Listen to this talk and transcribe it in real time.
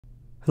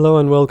Hello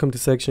and welcome to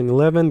section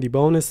 11, the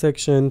bonus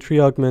section,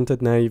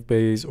 tree-augmented naive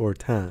Bayes or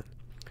TAN.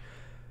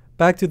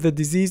 Back to the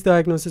disease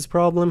diagnosis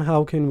problem,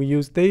 how can we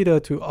use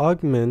data to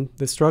augment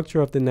the structure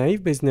of the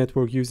naive Bayes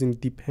network using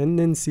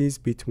dependencies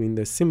between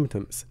the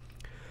symptoms?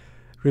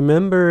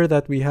 Remember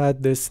that we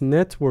had this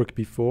network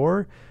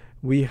before.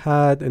 We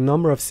had a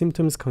number of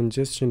symptoms: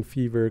 congestion,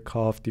 fever,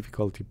 cough,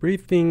 difficulty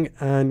breathing,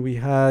 and we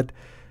had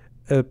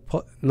a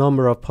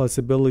number of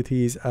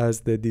possibilities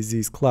as the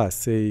disease class,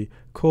 say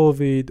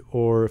COVID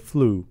or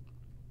flu.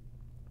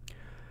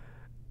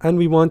 And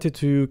we wanted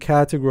to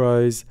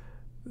categorize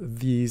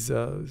these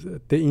the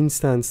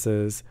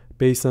instances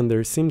based on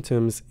their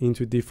symptoms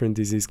into different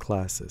disease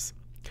classes.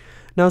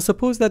 Now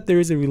suppose that there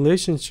is a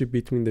relationship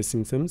between the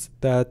symptoms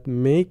that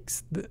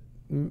makes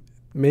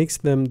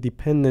them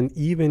dependent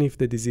even if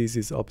the disease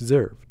is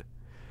observed.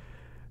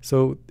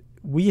 So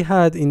we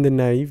had in the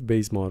naive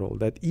Bayes model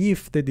that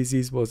if the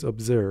disease was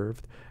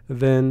observed,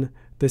 then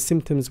the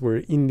symptoms were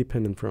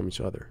independent from each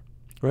other,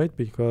 right?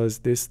 Because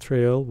this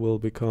trail will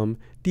become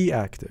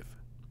deactive.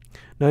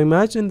 Now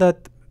imagine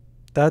that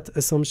that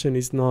assumption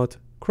is not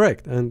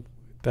correct, and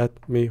that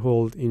may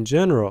hold in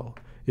general.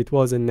 It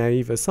was a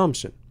naive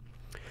assumption.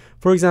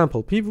 For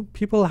example,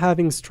 people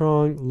having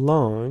strong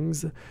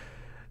lungs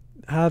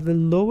have a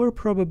lower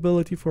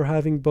probability for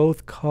having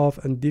both cough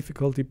and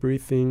difficulty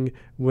breathing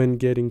when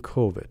getting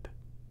COVID.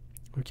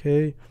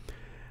 Okay,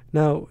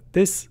 now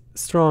this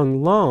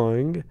strong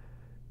lung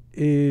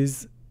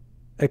is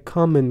a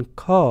common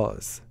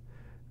cause,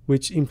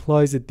 which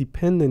implies a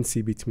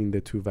dependency between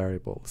the two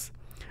variables,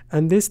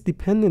 and this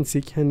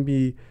dependency can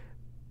be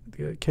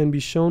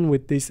shown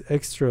with this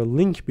extra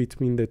link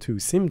between the two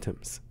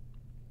symptoms.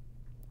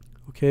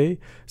 Okay,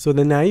 so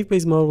the naive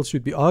Bayes model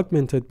should be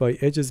augmented by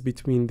edges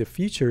between the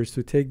features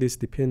to take this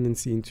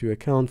dependency into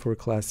account for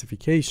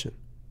classification.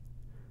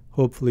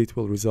 Hopefully it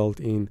will result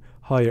in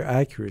higher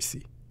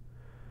accuracy.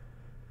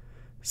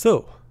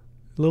 So,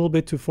 a little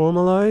bit to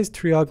formalize,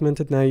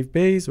 tree-augmented naive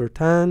Bayes or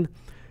TAN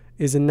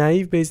is a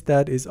naive Bayes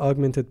that is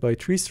augmented by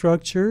tree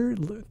structure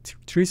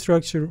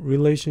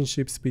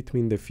relationships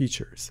between the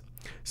features.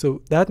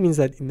 So that means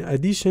that in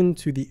addition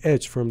to the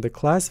edge from the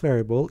class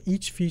variable,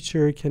 each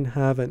feature can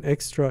have an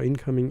extra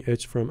incoming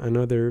edge from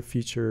another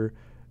feature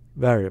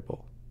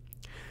variable.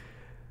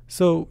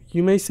 So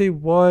you may say,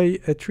 why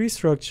a tree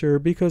structure?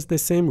 Because the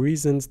same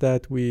reasons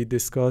that we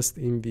discussed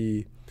in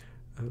the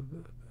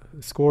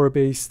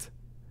score-based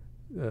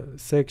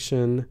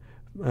section,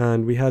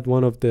 and we had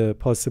one of the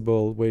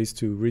possible ways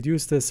to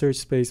reduce the search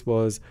space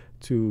was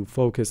to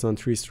focus on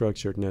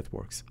tree-structured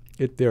networks.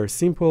 They are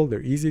simple,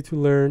 they're easy to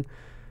learn,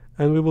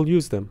 and we will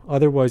use them.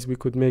 Otherwise, we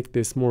could make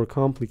this more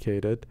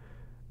complicated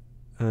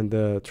and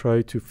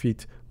try to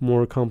fit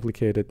more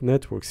complicated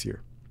networks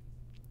here.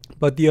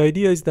 But the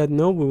idea is that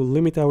no, we will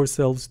limit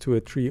ourselves to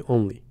a tree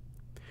only.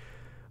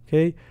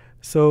 Okay,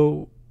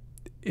 so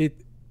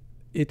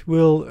it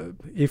will,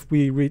 if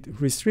we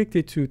restrict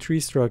it to tree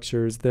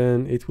structures,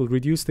 then it will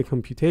reduce the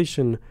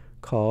computation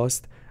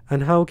cost.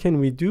 And how can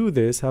we do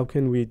this? How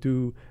can we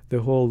do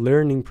the whole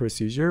learning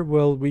procedure?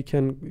 Well, we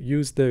can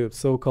use the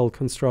so-called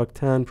construct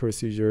TAN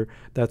procedure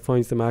that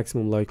finds the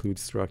maximum likelihood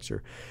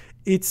structure.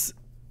 It's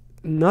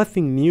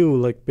nothing new.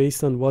 Like,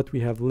 based on what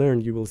we have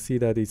learned, you will see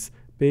that it's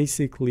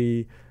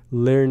basically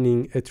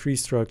learning a tree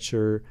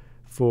structure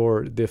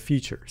for the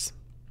features.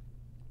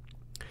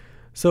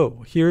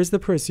 So here's the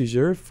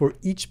procedure. For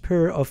each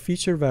pair of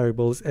feature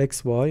variables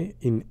x, y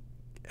in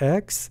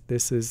X,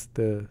 this is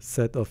the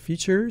set of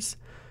features,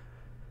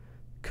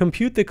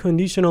 compute the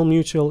conditional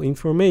mutual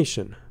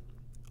information.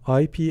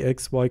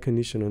 IPXY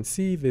condition on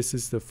C, this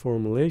is the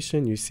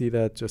formulation. You see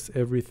that just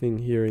everything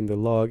here in the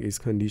log is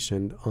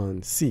conditioned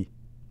on C.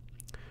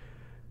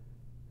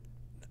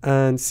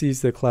 And C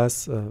is the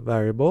class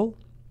variable.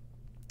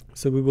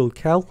 So we will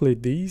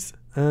calculate these.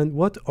 And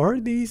what are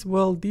these?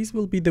 Well, these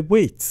will be the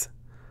weights.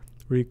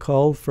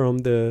 Recall from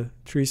the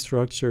tree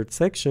structured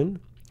section,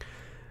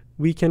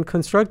 we can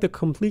construct a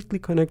completely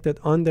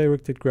connected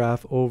undirected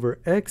graph over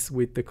X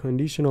with the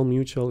conditional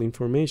mutual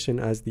information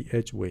as the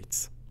edge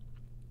weights.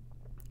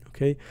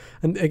 Okay,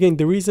 and again,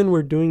 the reason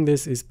we're doing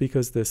this is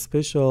because the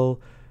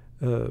special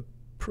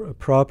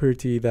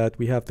property that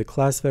we have the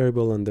class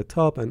variable on the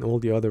top and all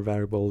the other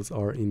variables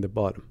are in the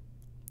bottom.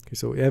 Okay,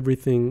 so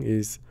everything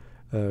is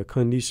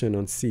conditioned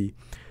on C.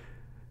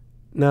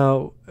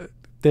 Now,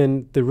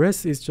 then the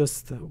rest is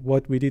just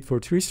what we did for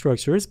tree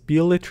structures.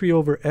 Build a tree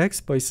over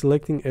X by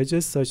selecting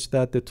edges such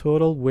that the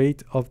total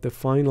weight of the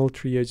final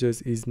tree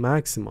edges is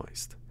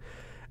maximized.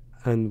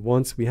 And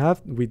once we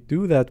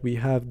do that, we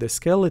have the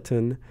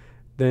skeleton,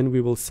 then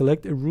we will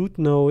select a root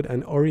node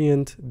and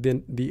orient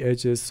the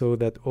edges so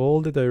that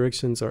all the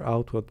directions are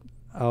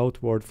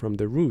outward from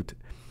the root.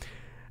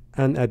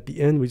 And at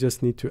the end, we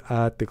just need to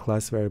add the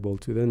class variable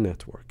to the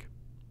network.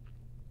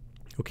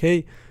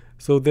 Okay.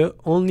 So the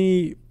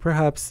only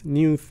perhaps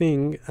new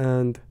thing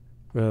and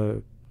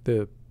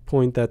the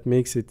point that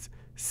makes it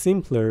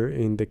simpler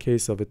in the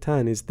case of a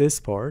TAN is this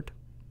part,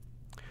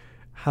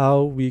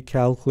 how we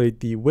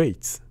calculate the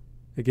weights.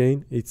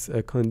 Again, it's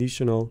a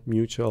conditional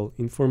mutual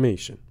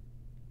information.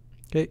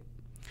 Okay.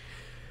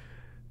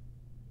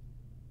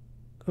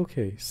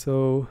 Okay,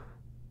 so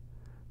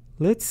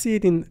let's see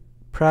it in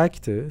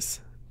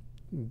practice.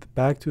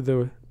 Back to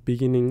the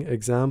beginning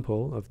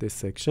example of this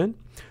section.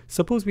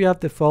 Suppose we have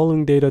the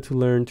following data to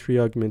learn 3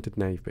 augmented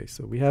naive Bayes.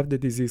 So we have the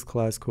disease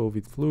class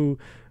COVID flu.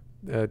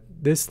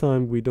 This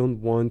time we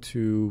don't want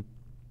to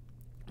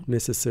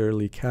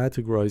necessarily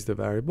categorize the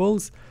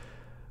variables.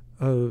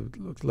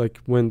 Like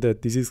when the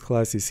disease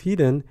class is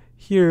hidden,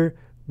 here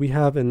we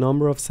have a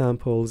number of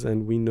samples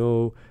and we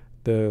know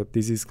the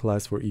disease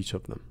class for each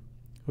of them.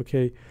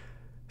 Okay,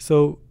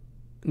 so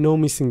no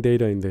missing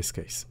data in this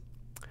case.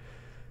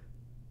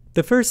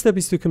 The first step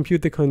is to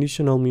compute the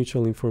conditional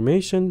mutual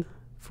information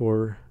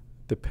for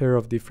the pair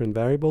of different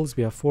variables.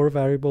 We have 4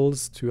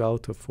 variables, 2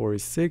 out of 4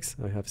 is 6.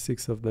 I have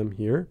 6 of them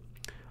here.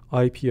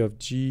 IP of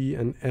G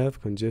and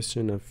F,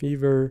 congestion and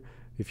fever.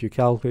 If you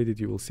calculate it,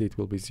 you will see it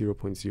will be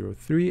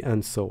 0.03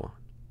 and so on.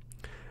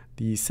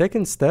 The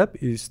second step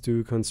is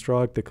to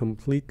construct the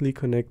completely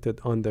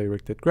connected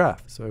undirected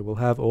graph. So I will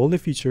have all the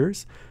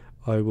features.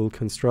 I will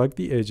construct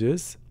the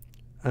edges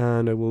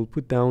and I will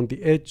put down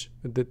the edge,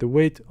 the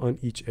weight on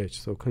each edge.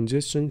 So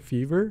congestion,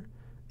 fever,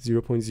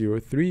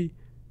 0.03,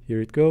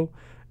 here it go,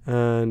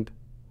 and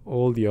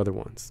all the other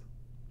ones.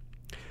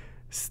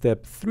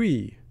 Step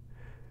 3,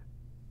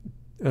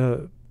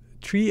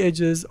 3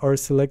 edges are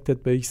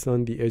selected based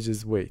on the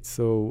edge's weight.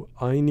 So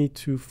I need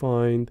to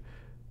find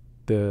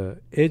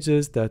the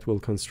edges that will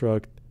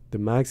construct the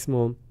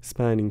maximum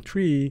spanning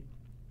tree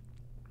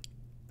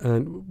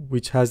and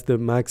which has the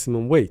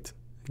maximum weight.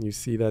 And you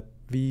see that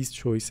these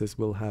choices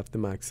will have the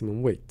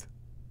maximum weight.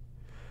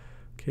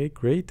 Okay,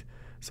 great.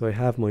 So I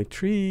have my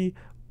tree,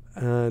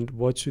 and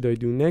what should I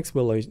do next?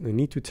 Well, I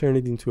need to turn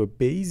it into a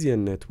Bayesian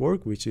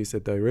network, which is a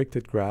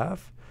directed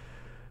graph.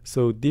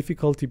 So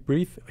difficulty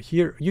brief,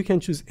 here you can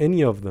choose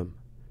any of them.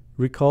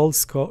 Recall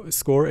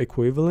score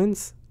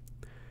equivalence.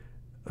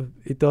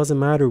 It doesn't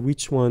matter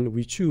which one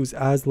we choose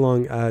as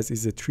long as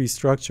it's a tree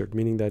structured,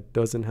 meaning that it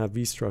doesn't have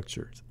V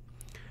structures.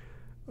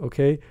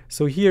 Okay,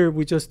 so here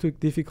we just took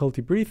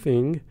difficulty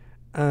briefing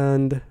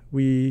and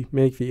we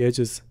make the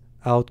edges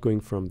outgoing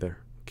from there.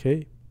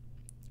 Okay.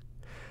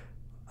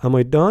 Am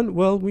I done?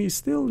 Well, we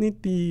still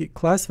need the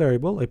class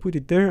variable. I put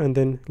it there and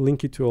then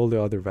link it to all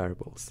the other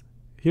variables.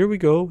 Here we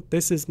go.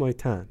 This is my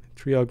tan,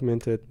 3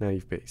 augmented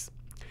naive Bayes.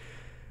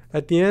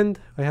 At the end,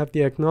 I have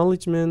the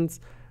acknowledgements,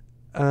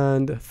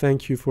 and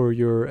thank you for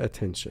your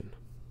attention.